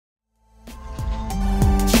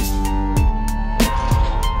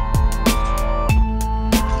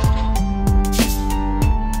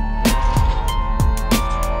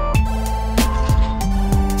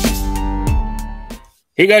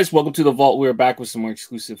Hey guys, welcome to the Vault. We're back with some more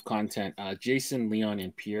exclusive content. Jason, Leon,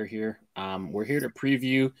 and Pierre here. We're here to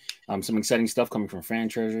preview some exciting stuff coming from Fan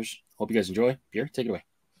Treasures. Hope you guys enjoy. Pierre, take it away.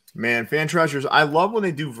 Man, Fan Treasures, I love when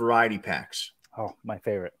they do variety packs. Oh, my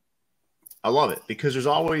favorite. I love it because there's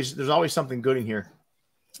always something good in here.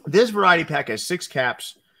 This variety pack has 6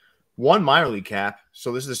 caps, 1 minor league cap.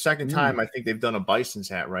 So this is the second time I think they've done a Bison's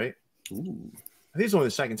hat, right? Ooh. I think it's only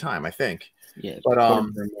the second time, I think. Yeah, but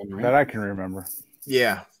that I can remember.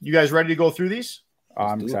 Yeah, you guys ready to go through these?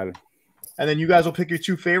 I'm excited. And then you guys will pick your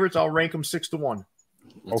 2 favorites. I'll rank them 6 to 1.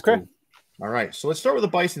 Okay. Go. All right. So let's start with the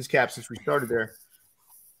Bison's cap since we started there.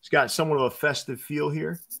 It's got somewhat of a festive feel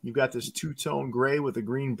here. You've got this 2-tone gray with a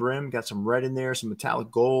green brim. Got some red in there, some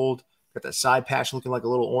metallic gold. Got that side patch looking like a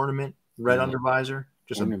little ornament. Red undervisor.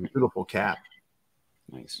 Just a beautiful cap.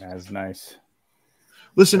 Nice. That's nice.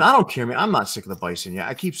 Listen, I don't care, man. I'm not sick of the Bison yet.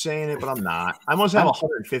 I keep saying it, but I'm not. I must have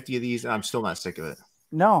 150 of these, and I'm still not sick of it.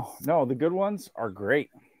 No, the good ones are great.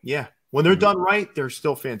 Yeah. When they're done right, they're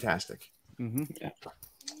still fantastic. Yeah.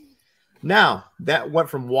 Now, that went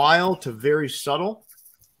from wild to very subtle.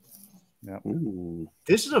 Yeah. Ooh.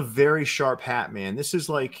 This is a very sharp hat, man. This is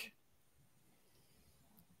like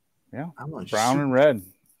brown and red.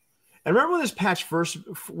 And remember when this patch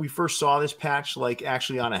we first saw this patch like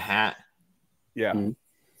actually on a hat? Yeah. Mm-hmm.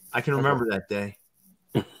 I can remember that day.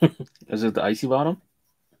 Is it the icy bottom?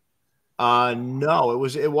 No,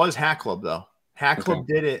 it was Hat Club though. Hat Club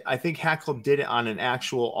did it. I think Hat Club did it on an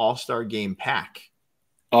actual All-Star game pack.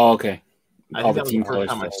 Oh, okay. I think that was the first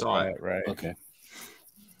time I saw it. Right. Okay.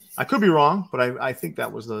 I could be wrong, but I think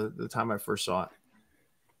that was the time I first saw it.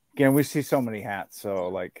 Again, we see so many hats, so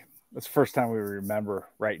like it's the first time we remember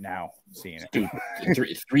right now seeing it. Dude,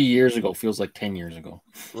 3 years ago feels like 10 years ago.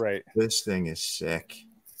 Right. This thing is sick.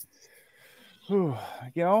 I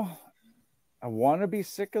want to be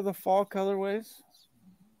sick of the fall colorways,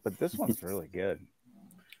 but this one's really good.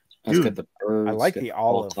 Let's get the birds. I like the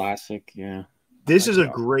olive classic. Yeah. This is a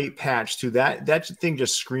great patch too. That thing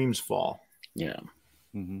just screams fall. Yeah.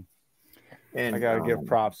 Mm-hmm. And I gotta give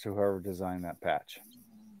props to whoever designed that patch.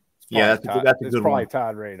 Yeah, that's a good probably one.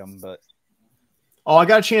 Todd Radom, but I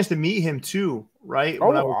got a chance to meet him too, right?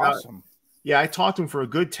 Oh, awesome. Yeah, I talked to him for a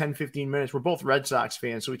good 10, 15 minutes. We're both Red Sox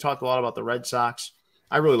fans, so we talked a lot about the Red Sox.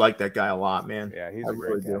 I really like that guy a lot, man. Yeah, he's a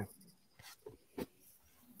great guy.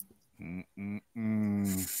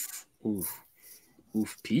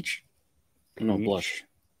 Oof, peach? No, blush.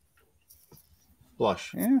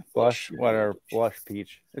 Blush. Yeah, blush, whatever. Blush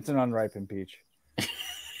peach. It's an unripened peach.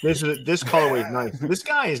 This colorway is nice. This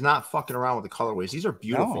guy is not fucking around with the colorways. These are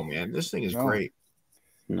beautiful, man. This thing is great.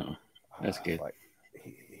 No, that's good.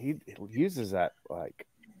 He uses that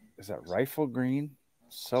is that rifle green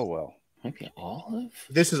so well. Maybe olive.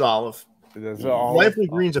 This is olive. Rifle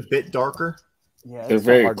green's a bit darker. Yeah, they're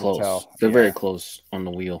very close. They're very close on the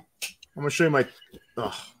wheel. I'm gonna show you my.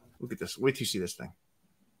 Look at this. Wait till you see this thing.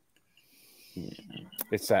 Yeah.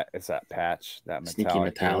 It's that patch, that sneaky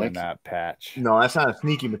metallic. That patch. No, that's not a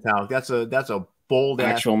sneaky metallic. That's a bold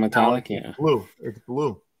actual metallic. Yeah, blue. It's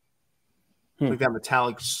blue. Like that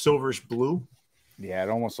metallic silverish blue. Yeah, it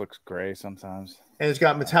almost looks gray sometimes. And it's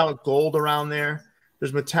got metallic gold around there.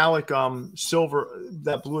 There's metallic silver,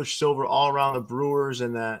 that bluish silver all around the Brewers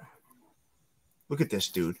and that. Look at this,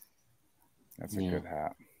 dude. That's a good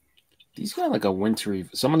hat. These got like a wintry.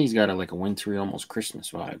 Some of these got like a wintry, almost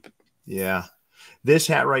Christmas vibe. Yeah. This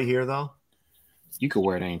hat right here, though. You could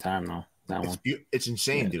wear it anytime, though. It's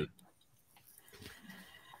insane, dude.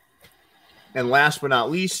 And last but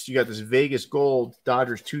not least, you got this Vegas Gold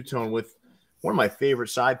Dodgers 2-tone with one of my favorite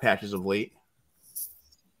side patches of late.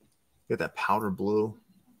 You got that powder blue.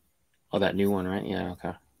 Oh, that new one, right? Yeah,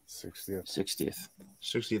 okay.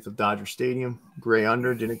 60th of Dodger Stadium. Gray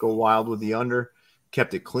under. Didn't go wild with the under.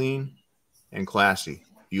 Kept it clean and classy.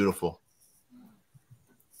 Beautiful.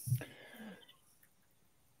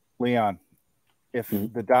 Leon, if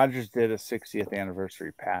the Dodgers did a 60th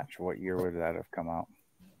anniversary patch, what year would that have come out?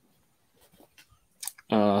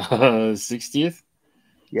 60th?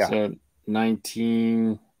 Yeah. So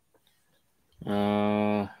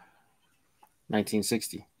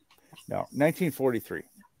 1960. No, 1943.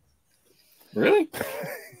 Really?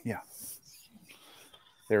 Yeah.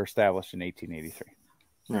 They were established in 1883.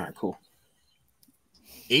 All right, cool.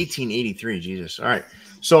 1883, Jesus. All right.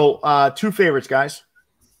 So 2 favorites, guys.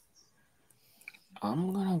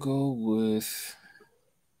 I'm going to go with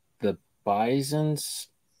the Bisons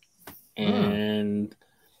and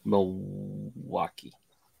Milwaukee.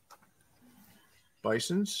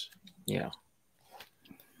 Bisons? Yeah.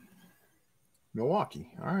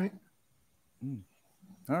 Milwaukee. All right.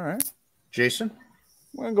 All right. Jason?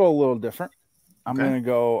 I'm going to go a little different. I'm going to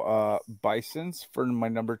go Bisons for my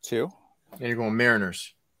number 2. And you're going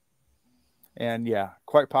Mariners. And yeah,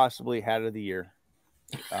 quite possibly hat of the year,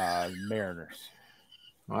 Mariners.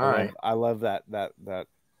 All right. I love that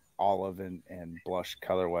olive and blush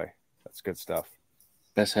colorway. That's good stuff.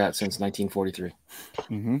 Best hat since 1943.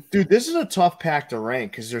 Mm-hmm. Dude, this is a tough pack to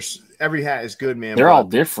rank because every hat is good, man. They're all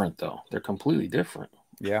different, though. They're completely different.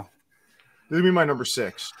 Yeah. This would be my number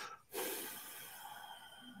 6.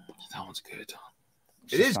 That one's good.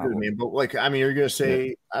 It is good, man. But, like, I mean, you're going to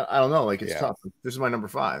say, I don't know. Like, it's tough. This is my number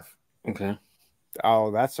 5. Okay.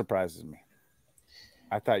 Oh, that surprises me.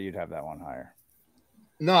 I thought you'd have that one higher.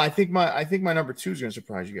 No, I think my number 2 is going to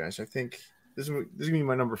surprise you guys. I think this is going to be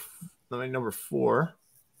my number 4.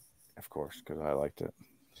 Of course, because I liked it.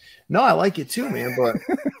 No, I like it too, man. But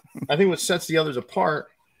I think what sets the others apart,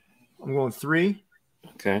 I'm going 3.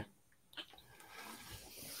 Okay.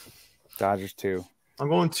 Dodgers 2. I'm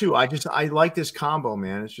going 2. I like this combo,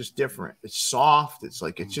 man. It's just different. It's soft. It's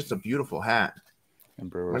just a beautiful hat. And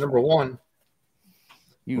Brewers. My number 1.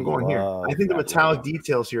 I'm going here. I think the metallic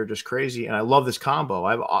details here are just crazy, and I love this combo.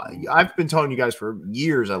 I've been telling you guys for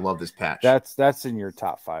years I love this patch. That's in your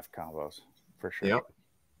top 5 combos for sure. Yep.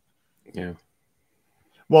 Yeah.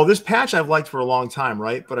 Well, this patch I've liked for a long time,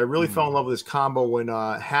 right? But I really fell in love with this combo when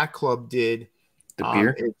Hat Club did the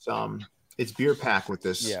beer. It's beer pack with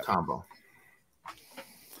this combo.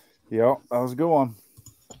 Yep, that was a good one.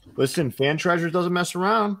 Listen, Fan Treasures doesn't mess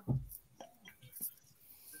around.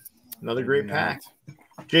 Another great pack.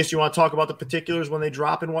 Jason, you want to talk about the particulars when they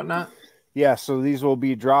drop and whatnot? Yeah, so these will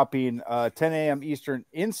be dropping 10 a.m. Eastern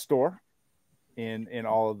in store in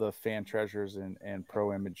all of the Fan Treasures and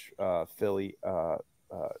Pro Image Philly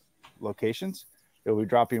locations. It'll be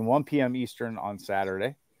dropping 1 p.m. Eastern on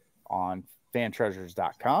Saturday on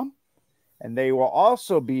fantreasures.com. And they will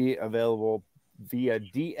also be available via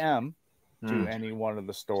DM to any one of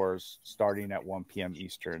the stores starting at 1 p.m.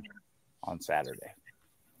 Eastern on Saturday.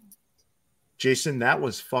 Jason, that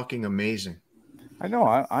was fucking amazing. I know.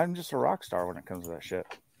 I'm just a rock star when it comes to that shit.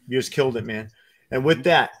 You just killed it, man. And with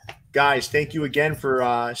that, guys, thank you again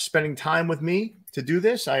for spending time with me to do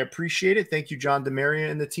this. I appreciate it. Thank you, John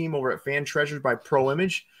DeMaria and the team over at Fan Treasures by Pro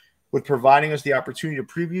Image with providing us the opportunity to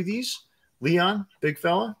preview these. Leon, big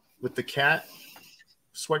fella, with the cat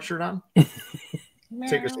sweatshirt on.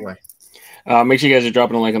 Take us away. Make sure you guys are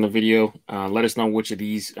dropping a like on the video. Let us know which of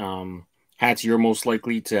these hats you're most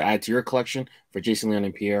likely to add to your collection. For Jason, Leon,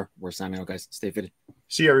 and Pierre, we're signing out, guys. Stay fitted.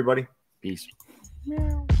 See you, everybody. Peace.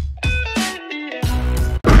 Meow.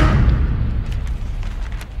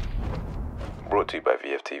 Brought to you by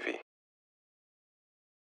VFTV.